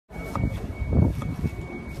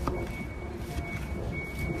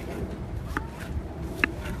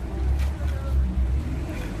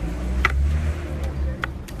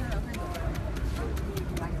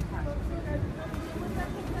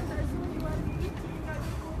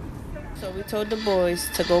So we told the boys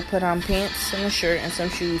to go put on pants and a shirt and some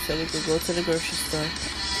shoes so we could go to the grocery store.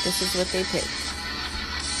 This is what they picked.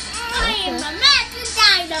 I am the Master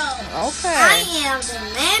Dino. Okay. I am the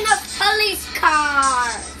man of police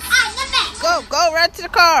cars. I'm the man. Go right to the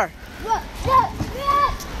car.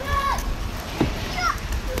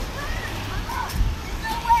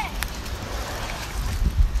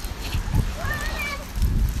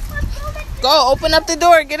 Go, open up the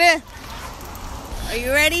door, get in. Are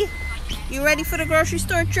you ready? You ready for the grocery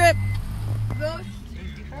store trip?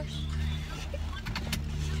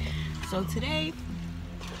 So today,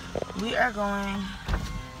 we are going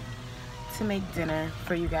to make dinner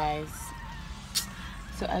for you guys.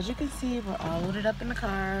 So as you can see, we're all loaded up in the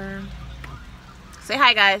car. Say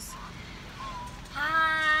hi, guys. Hi.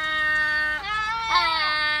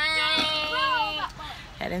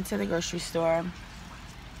 Head into the grocery store.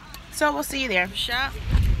 So we'll see you there. Shop.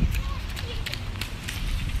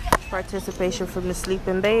 Participation from the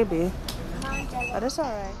sleeping baby. Oh, that's all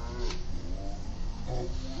right.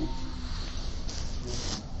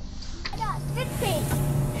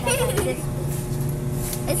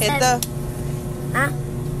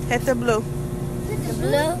 Hit the blue. The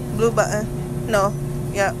blue? Blue button. No.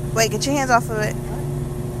 Yeah. Wait, get your hands off of it.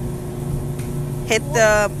 Hit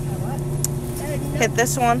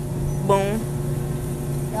this one. Boom.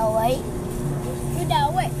 No, wait.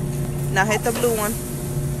 No, wait. Now hit the blue one.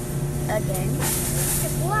 Again. The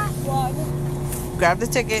black one. Grab the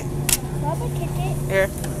ticket. Grab a ticket. Here.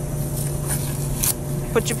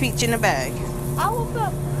 Put your peach in the bag. I will go.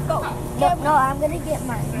 No, I'm going to get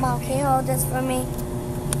mine. Mom, can you hold this for me?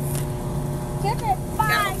 Get it. Bye.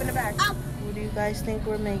 Now open the bag. What do you guys think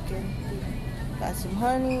we're making? Got some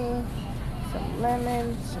honey, some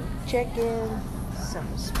lemon, some chicken, some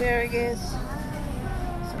asparagus,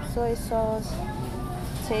 some soy sauce,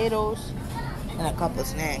 potatoes, and a couple of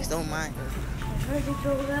snacks. Don't mind.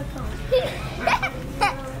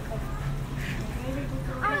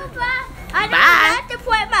 I have to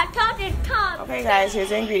put my tongue in tongue. Okay, guys, here's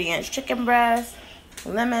the ingredients: chicken breast,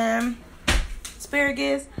 lemon,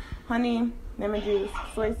 asparagus, honey, lemon juice,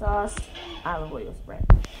 soy sauce, olive oil spread.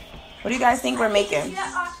 What do you guys think we're making?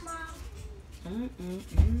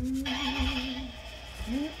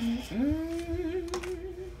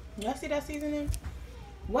 Y'all see that seasoning?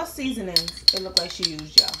 What seasonings it look like she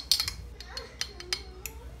used, y'all?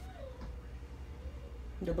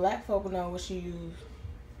 The black folk know what she used.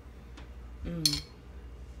 It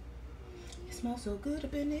smells so good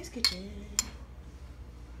up in this kitchen.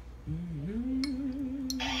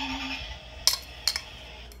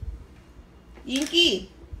 Yinky.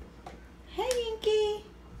 Hey, Yinky.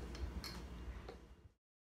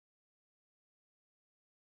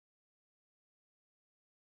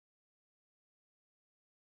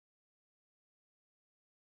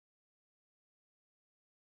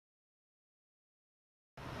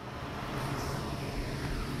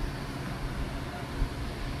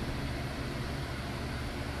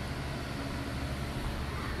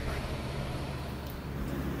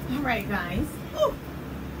 All right, guys. Ooh.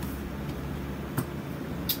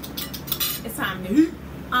 It's time to eat.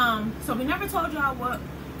 So we never told y'all what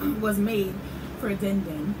was made for din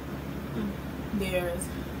din. There's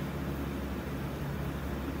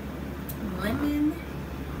lemon,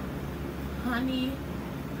 honey,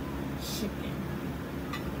 chicken,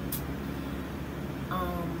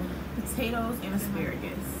 potatoes, and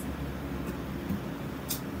asparagus.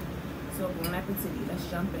 So bon appetit. Let's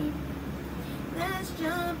jump in. Let's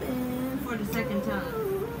jump in for the second time.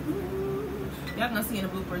 Y'all gonna see in the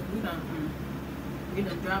bloopers, we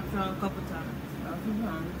done dropped y'all a couple times.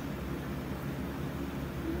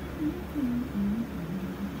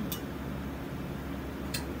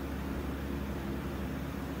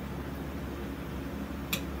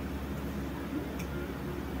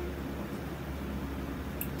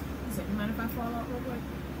 So, you mind if I fall out real quick?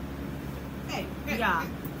 Hey, y'all.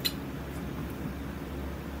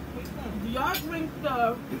 Do y'all drink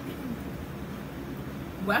the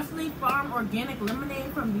Wesley Farm Organic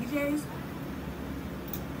Lemonade from BJ's?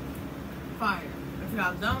 Fire. If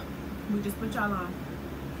y'all don't, we just put y'all on.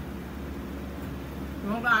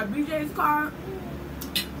 You don't got a BJ's card?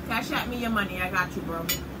 Cash at me your money. I got you, bro.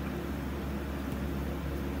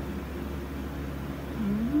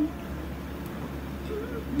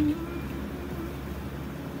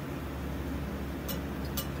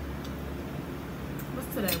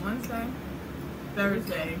 What's today? Wednesday?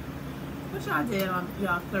 Thursday. What y'all did on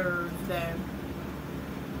y'all Thursday?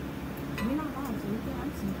 We're not on, so we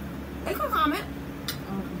can't see. They can comment.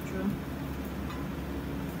 Oh, true.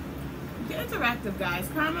 Get interactive, guys.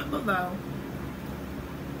 Comment below.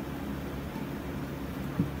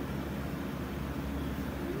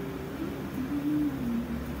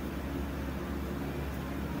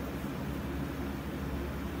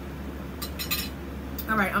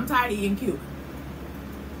 Alright, I'm tired of eating cute.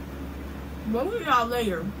 But we'll see y'all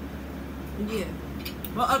later. Yeah.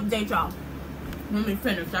 We'll update y'all when we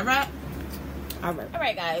finish, alright?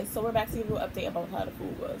 Alright guys, so we're back to give you an update about how the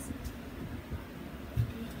food was.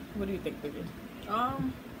 What do you think, Vivian?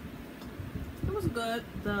 It was good.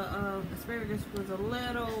 The asparagus was a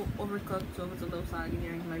little overcooked, so it was a little soggy. I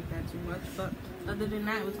didn't like that too much, but other than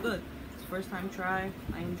that, it was good. It's first time try.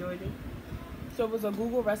 I enjoyed it. So it was a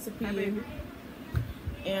Google recipe. Hi, baby.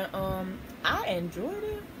 And I enjoyed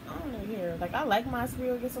it. I don't know here. Like I like my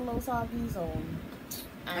asparagus a little soggy, so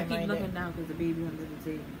I keep looking down because the baby under the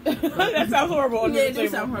table. That sounds horrible. Yeah, it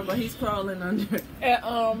does sound horrible. He's crawling under.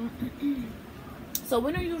 And so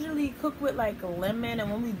we don't usually cook with like lemon,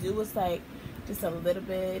 and when we do, it's like just a little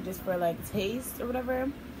bit, just for like taste or whatever.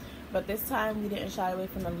 But this time we didn't shy away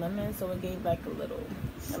from the lemon, so it gave like a little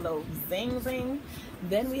zing.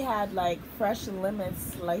 Then we had like fresh lemon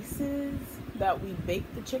slices that we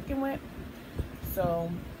baked the chicken with. So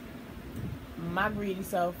my greedy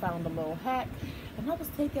self found a little hack, and I was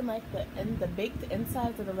taking like the baked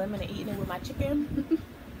insides of the lemon and eating it with my chicken.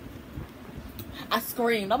 I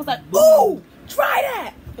screamed. I was like, "Ooh, try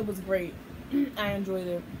that!" It was great. I enjoyed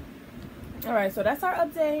it. All right, so that's our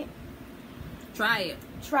update. Try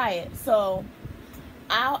it. So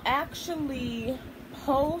I'll actually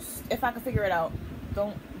post, if I can figure it out.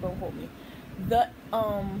 Don't hold me. The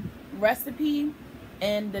recipe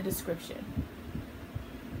in the description.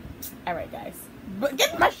 All right, guys. But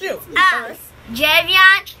get my shoe.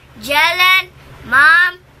 Javion, Jalen,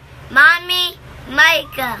 Mom, Mommy,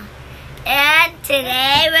 Micah. And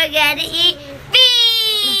today we're gonna eat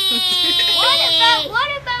beef.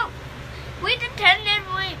 What about we pretended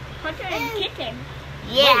we put it in kitchen?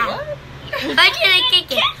 Yeah. Put it in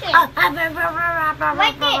kitchen. Oh,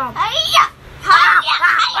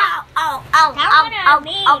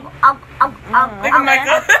 Look at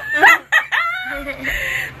Micah.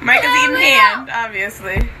 Micah's eating hand,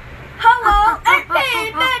 obviously. Hello, it's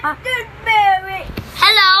me, Mr. Berry.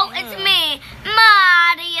 Hello, it's me,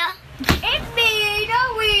 Maria. It's me,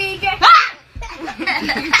 Luigi.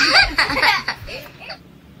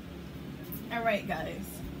 All right, guys.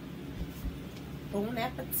 Bon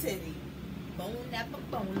appetit. Bon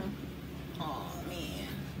appetit. Oh man.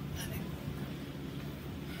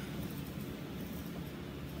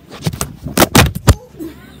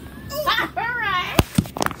 All right.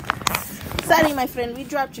 Sorry, my friend. We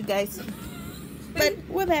dropped you guys. But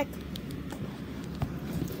we're back.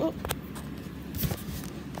 Oh.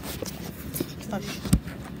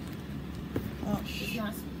 Oh, It's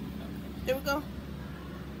not. there we go.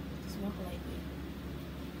 Just walk lightly.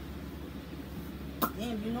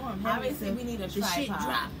 Damn, you know I'm heavy. Obviously, we need a The shit tripod.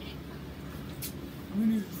 dropped. We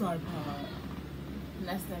need a tripod.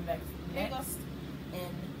 Next invest. Next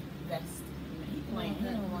invest. He playing. He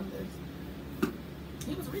don't want this.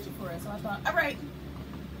 He was reaching for it, so I thought, all right.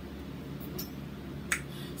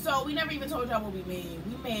 So we never even told y'all what we made.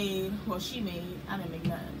 We made, well, she made. I didn't make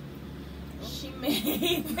nothing. She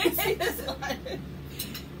made.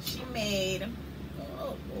 She made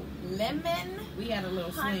lemon. We had a little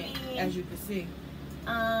honey. slant, as you can see.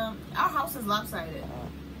 Our house is lopsided.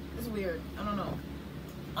 It's weird. I don't know.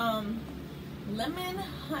 Lemon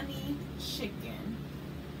honey chicken,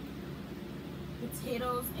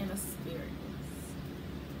 potatoes, and asparagus.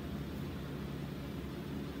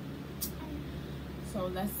 So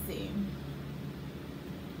let's see.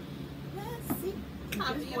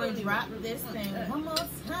 This boy drop this thing one more time.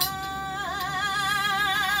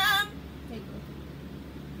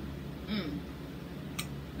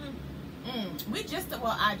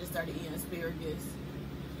 I just started eating asparagus.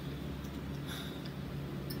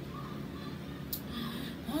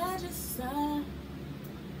 I just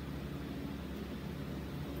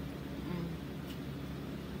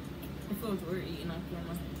It feels weird eating on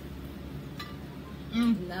camera.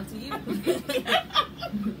 Not to you.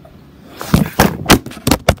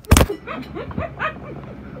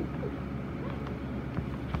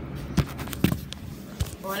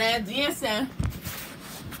 Boy, that dancing.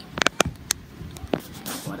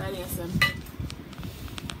 Boy, that dancing.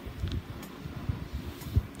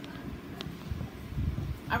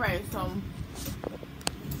 Alright, so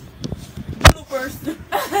bloopers. You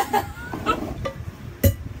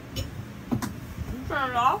turn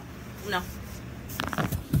it off? No.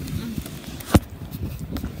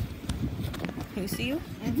 Can you see you?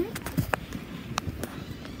 Mm-hmm.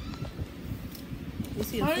 You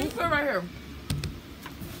see Why the don't you food? put it right here?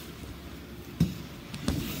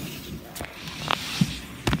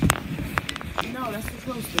 No, that's too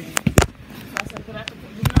close to me. So I said, but I could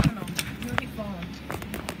put, no. You'll keep falling.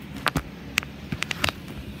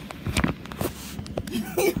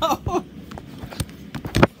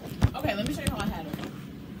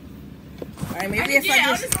 Alright, maybe if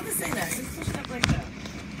I was just about to say that. Just push it up like that.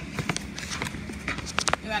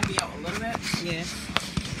 You gotta be out a little bit. Yeah.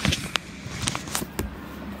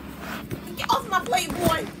 Get off my plate,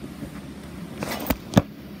 boy.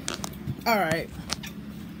 Alright.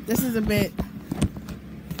 This is a bit.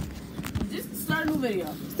 Just start a new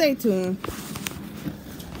video. Stay tuned.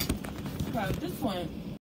 Okay, this one.